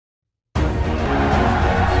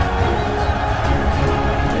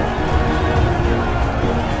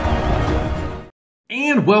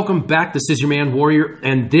And welcome back. This is your man Warrior,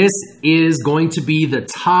 and this is going to be the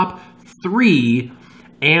top 3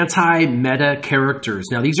 anti-meta characters.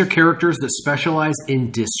 Now, these are characters that specialize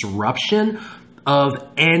in disruption of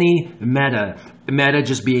any meta. Meta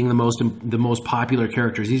just being the most popular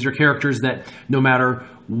characters. These are characters that no matter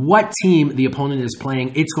what team the opponent is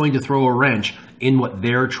playing, it's going to throw a wrench in what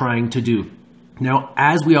they're trying to do. Now,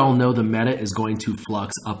 as we all know, the meta is going to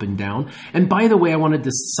flux up and down. And by the way, I wanted to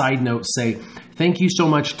side note say thank you so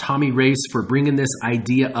much, Tommy Race, for bringing this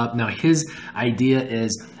idea up. Now, his idea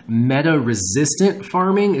is meta-resistant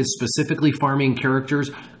farming, is specifically farming characters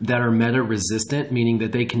that are meta-resistant, meaning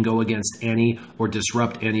that they can go against any or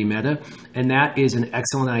disrupt any meta. And that is an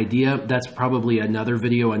excellent idea. That's probably another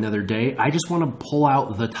video, another day. I just want to pull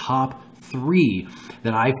out the top 3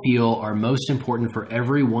 that I feel are most important for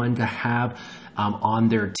everyone to have on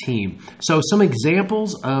their team. So some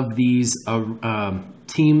examples of these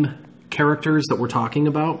team characters that we're talking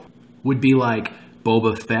about would be like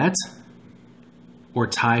Boba Fett or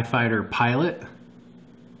TIE Fighter Pilot,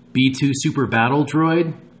 B2 Super Battle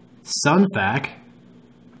Droid, Sunfac,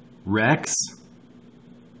 Rex,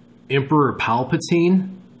 Emperor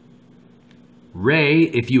Palpatine, Rey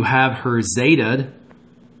if you have her Zetaed,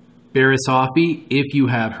 Barisafi if you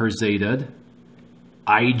have her Zetaed,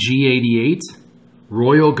 IG-88,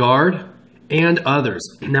 Royal Guard, and others.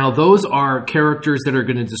 Now, those are characters that are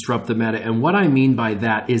going to disrupt the meta, and what I mean by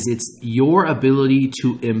that is it's your ability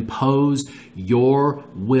to impose your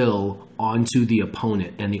will onto the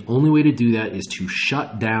opponent, and the only way to do that is to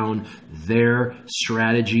shut down their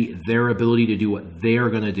strategy, their ability to do what they're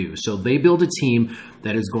going to do. So they build a team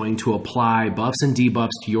that is going to apply buffs and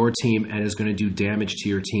debuffs to your team and is going to do damage to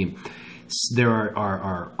your team. There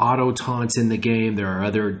are auto taunts in the game. There are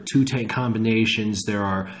other 2-tank combinations. There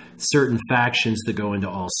are certain factions that go into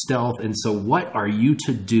all stealth. And so what are you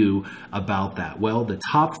to do about that? Well, the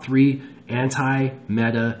top 3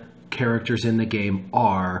 anti-meta characters in the game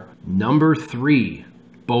are number 3,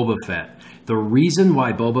 Boba Fett. The reason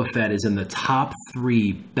why Boba Fett is in the top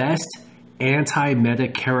 3 best anti-meta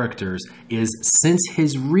characters is since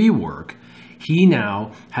his rework, he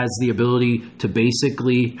now has the ability to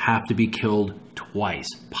basically have to be killed twice,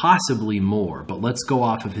 possibly more, but let's go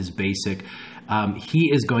off of his basic.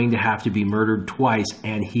 He is going to have to be murdered twice,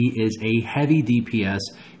 and he is a heavy DPS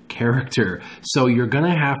character. So you're going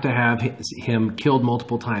to have him killed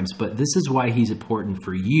multiple times, but this is why he's important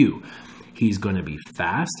for you. He's going to be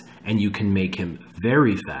fast, and you can make him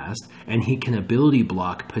very fast, and he can ability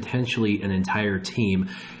block potentially an entire team,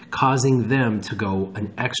 causing them to go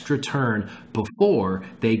an extra turn before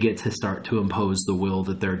they get to start to impose the will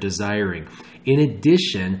that they're desiring. In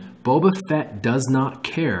addition, Boba Fett does not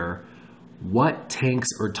care what tanks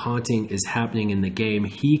or taunting is happening in the game.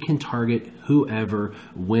 He can target whoever,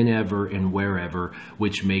 whenever, and wherever,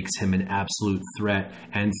 which makes him an absolute threat.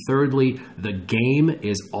 And thirdly, the game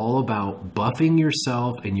is all about buffing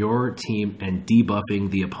yourself and your team and debuffing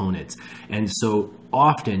the opponents. And so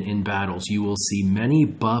often in battles, you will see many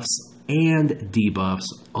buffs and debuffs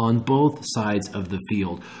on both sides of the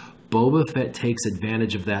field. Boba Fett takes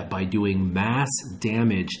advantage of that by doing mass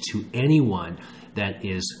damage to anyone that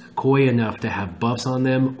is coy enough to have buffs on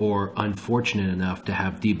them or unfortunate enough to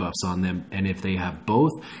have debuffs on them. And if they have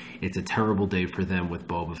both, it's a terrible day for them with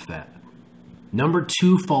Boba Fett. Number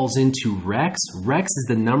 2 falls into Rex. Rex is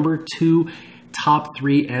the number 2 top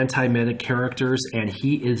 3 anti-meta characters, and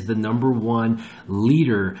he is the number 1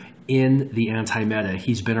 leader in the anti-meta.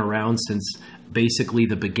 He's been around since basically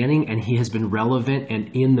the beginning, and he has been relevant and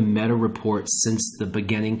in the meta report since the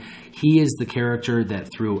beginning. He is the character that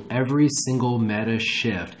through every single meta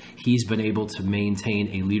shift, he's been able to maintain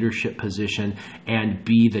a leadership position and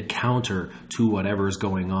be the counter to whatever is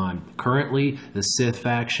going on. Currently, the Sith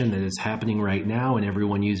faction that is happening right now and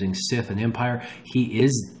everyone using Sith and Empire, he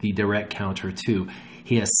is the direct counter to.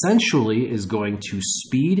 He essentially is going to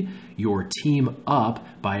speed your team up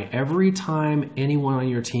by every time anyone on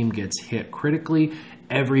your team gets hit critically,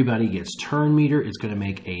 everybody gets turn meter. It's going to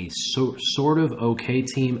make a sort of okay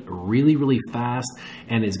team really, really fast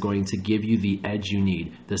and is going to give you the edge you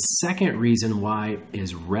need. The second reason why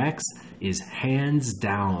is Rex is hands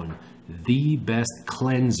down the best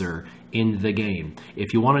cleanser in the game.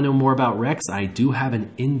 If you want to know more about Rex, I do have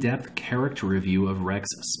an in-depth character review of Rex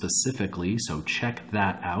specifically, so check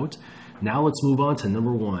that out. Now let's move on to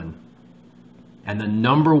number 1. And the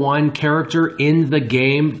number 1 character in the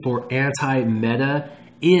game for anti-meta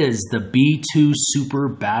is the B2 Super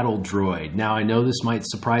Battle Droid. Now, I know this might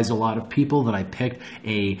surprise a lot of people that I picked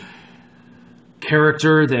a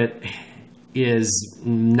character that is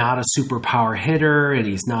not a superpower hitter, and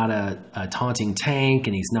he's not a taunting tank,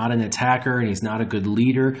 and he's not an attacker, and he's not a good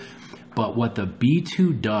leader. But what the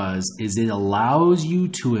B2 does is it allows you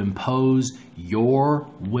to impose your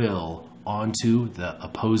will onto the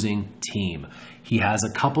opposing team. He has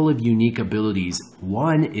a couple of unique abilities.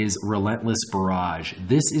 One is Relentless Barrage.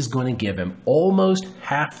 This is going to give him almost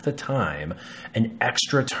half the time an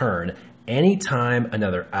extra turn anytime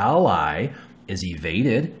another ally is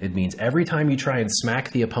evaded. It means every time you try and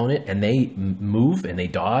smack the opponent and they move and they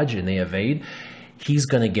dodge and they evade, he's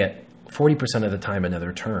going to get 40% of the time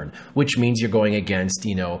another turn, which means you're going against,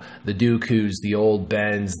 you know, the Dooku's, the old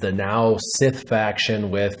Bens, the now Sith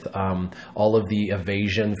faction with all of the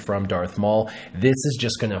evasion from Darth Maul. This is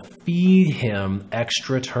just going to feed him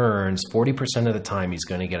extra turns. 40% of the time he's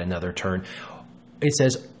going to get another turn. It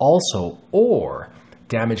says also, or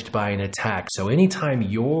damaged by an attack. So anytime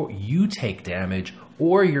you take damage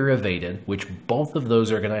or you're evaded, which both of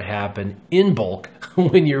those are going to happen in bulk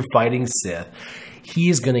when you're fighting Sith,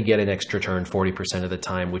 he's going to get an extra turn 40% of the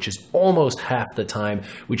time, which is almost half the time,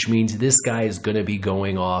 which means this guy is going to be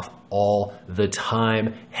going off all the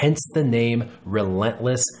time, hence the name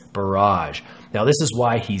Relentless Barrage. Now, this is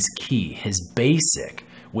why he's key. His basic,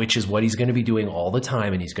 which is what he's going to be doing all the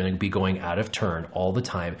time, and he's going to be going out of turn all the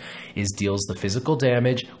time, is deals the physical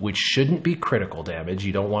damage, which shouldn't be critical damage.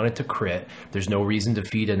 You don't want it to crit. There's no reason to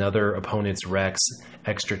feed another opponent's Rex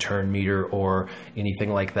extra turn meter or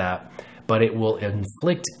anything like that. But it will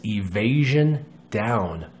inflict evasion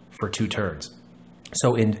down for 2 turns.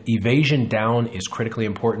 So evasion down is critically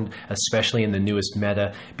important, especially in the newest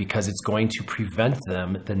meta, because it's going to prevent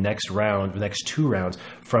them the next 2 rounds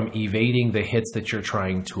from evading the hits that you're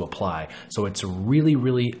trying to apply. So it's a really,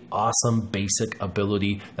 really awesome basic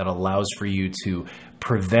ability that allows for you to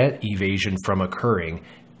prevent evasion from occurring.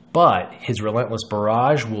 But his Relentless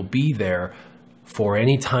Barrage will be there for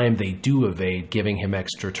any time they do evade, giving him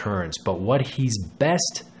extra turns. But what he's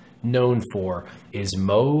best known for is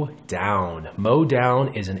Mow Down. Mow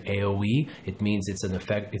Down is an AoE. It means it's an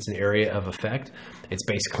effect. It's an area of effect. It's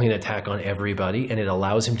basically an attack on everybody, and it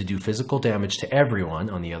allows him to do physical damage to everyone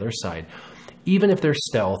on the other side. Even if they're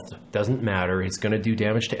stealthed, doesn't matter. It's going to do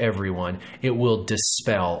damage to everyone. It will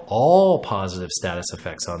dispel all positive status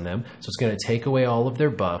effects on them. So it's going to take away all of their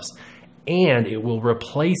buffs. And it will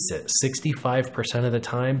replace it 65% of the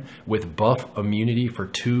time with buff immunity for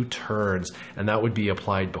 2 turns. And that would be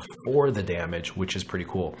applied before the damage, which is pretty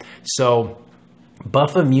cool. So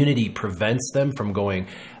buff immunity prevents them from going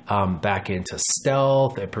back into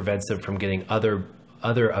stealth. It prevents them from getting other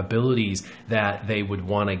abilities that they would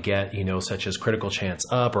want to get, you know, such as critical chance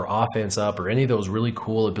up or offense up or any of those really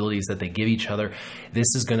cool abilities that they give each other.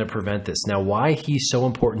 This is going to prevent this. Now, why he's so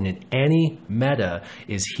important in any meta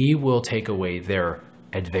is he will take away their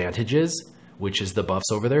advantages, which is the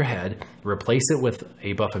buffs over their head, replace it with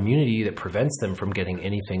a buff immunity that prevents them from getting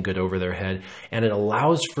anything good over their head, and it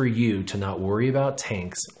allows for you to not worry about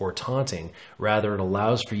tanks or taunting. Rather, it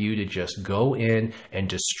allows for you to just go in and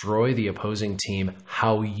destroy the opposing team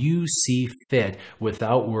how you see fit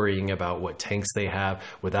without worrying about what tanks they have,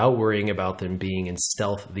 without worrying about them being in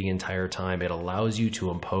stealth the entire time. It allows you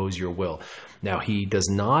to impose your will. Now, he does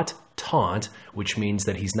not taunt, which means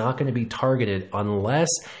that he's not going to be targeted unless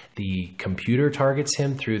the computer targets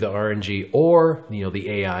him through the RNG, or, you know, the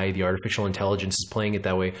AI, the artificial intelligence is playing it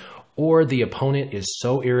that way, or the opponent is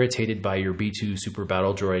so irritated by your B2 super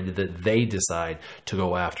battle droid that they decide to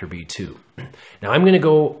go after B2. Now, I'm going to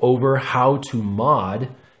go over how to mod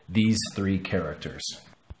these 3 characters.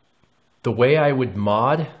 The way I would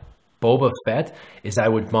mod Boba Fett is I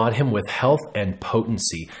would mod him with health and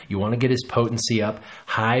potency. You want to get his potency up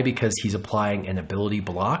high because he's applying an ability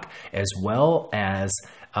block, as well as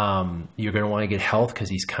you're going to want to get health because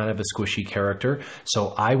he's kind of a squishy character.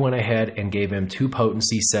 So I went ahead and gave him 2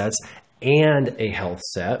 potency sets and a health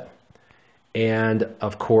set. And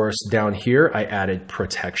of course, down here, I added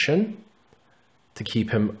protection to keep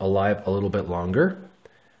him alive a little bit longer.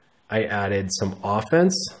 I added some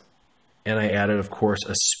offense. And I added, of course,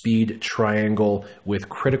 a speed triangle with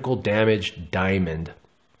critical damage diamond.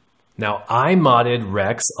 Now, I modded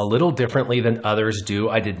Rex a little differently than others do.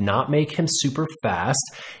 I did not make him super fast.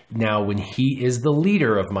 Now, when he is the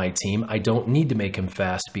leader of my team, I don't need to make him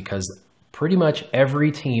fast because pretty much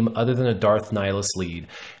every team, other than a Darth Nihilus lead,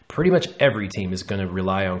 pretty much every team is going to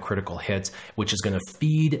rely on critical hits, which is going to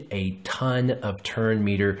feed a ton of turn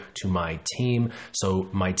meter to my team. So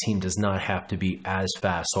my team does not have to be as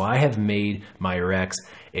fast. So I have made my Rex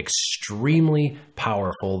extremely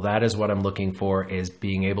powerful. That is what I'm looking for, is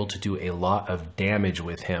being able to do a lot of damage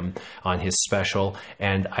with him on his special.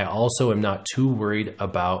 And I also am not too worried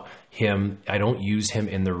about him. I don't use him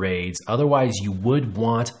in the raids. Otherwise, you would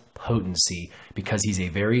want potency because he's a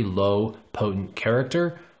very low potent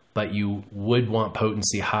character, but you would want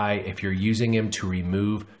potency high if you're using him to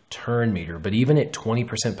remove turn meter. But even at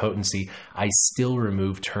 20% potency, I still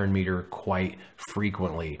remove turn meter quite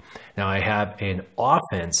frequently. Now I have an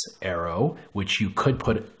offense arrow, which you could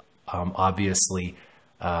put obviously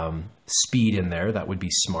speed in there. That would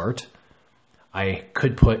be smart. I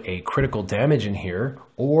could put a critical damage in here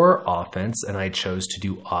or offense, and I chose to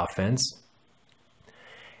do offense.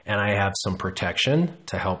 And I have some protection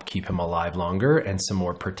to help keep him alive longer and some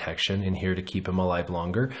more protection in here to keep him alive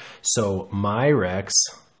longer. So my Rex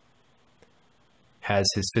has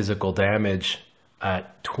his physical damage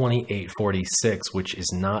at 2846, which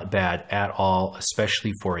is not bad at all,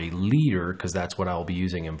 especially for a leader, because that's what I'll be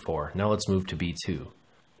using him for. Now let's move to B2.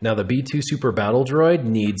 Now the B2 Super Battle Droid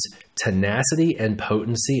needs tenacity and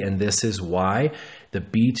potency, and this is why. The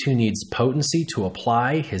B2 needs potency to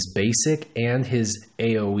apply his basic and his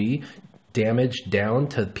AoE damage down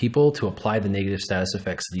to people to apply the negative status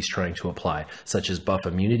effects that he's trying to apply, such as buff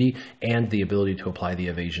immunity and the ability to apply the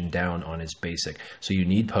evasion down on his basic. So you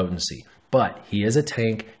need potency. But he is a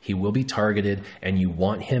tank, he will be targeted, and you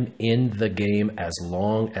want him in the game as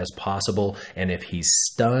long as possible. And if he's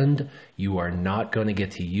stunned, you are not going to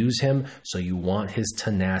get to use him, so you want his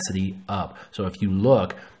tenacity up. So if you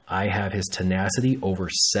look, I have his tenacity over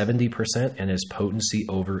 70% and his potency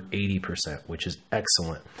over 80%, which is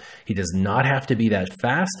excellent. He does not have to be that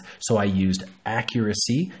fast, so I used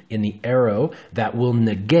accuracy in the arrow that will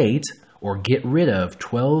negate or get rid of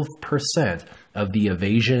 12% of the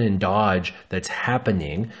evasion and dodge that's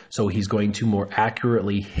happening. So he's going to more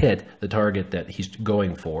accurately hit the target that he's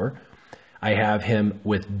going for. I have him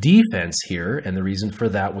with defense here, and the reason for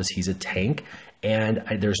that was he's a tank, and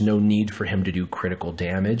there's no need for him to do critical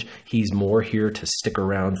damage. He's more here to stick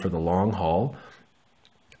around for the long haul.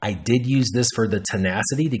 I did use this for the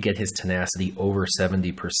tenacity to get his tenacity over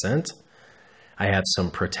 70%. I have some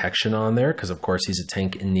protection on there because, of course, he's a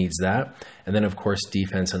tank and needs that. And then, of course,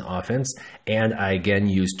 defense and offense. And I, again,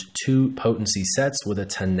 used 2 potency sets with a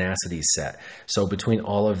tenacity set. So between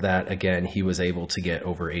all of that, again, he was able to get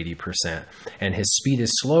over 80%. And his speed is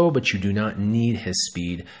slow, but you do not need his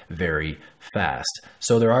speed very fast.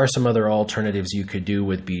 So there are some other alternatives you could do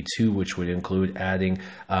with B2, which would include adding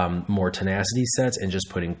more tenacity sets and just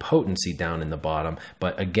putting potency down in the bottom.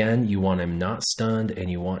 But again, you want him not stunned and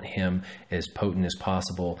you want him as potent as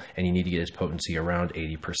possible, and you need to get his potency around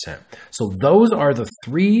 80%. So those are the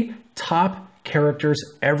 3 top characters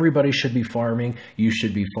everybody should be farming. You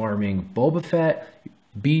should be farming Boba Fett,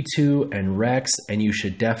 B2, and Rex, and you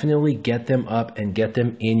should definitely get them up and get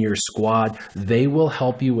them in your squad. They will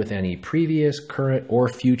help you with any previous, current, or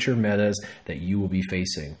future metas that you will be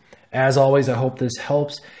facing. As always, I hope this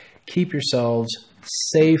helps. Keep yourselves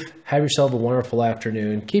safe. Have yourself a wonderful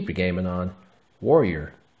afternoon. Keep your gaming on.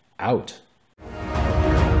 Warrior out.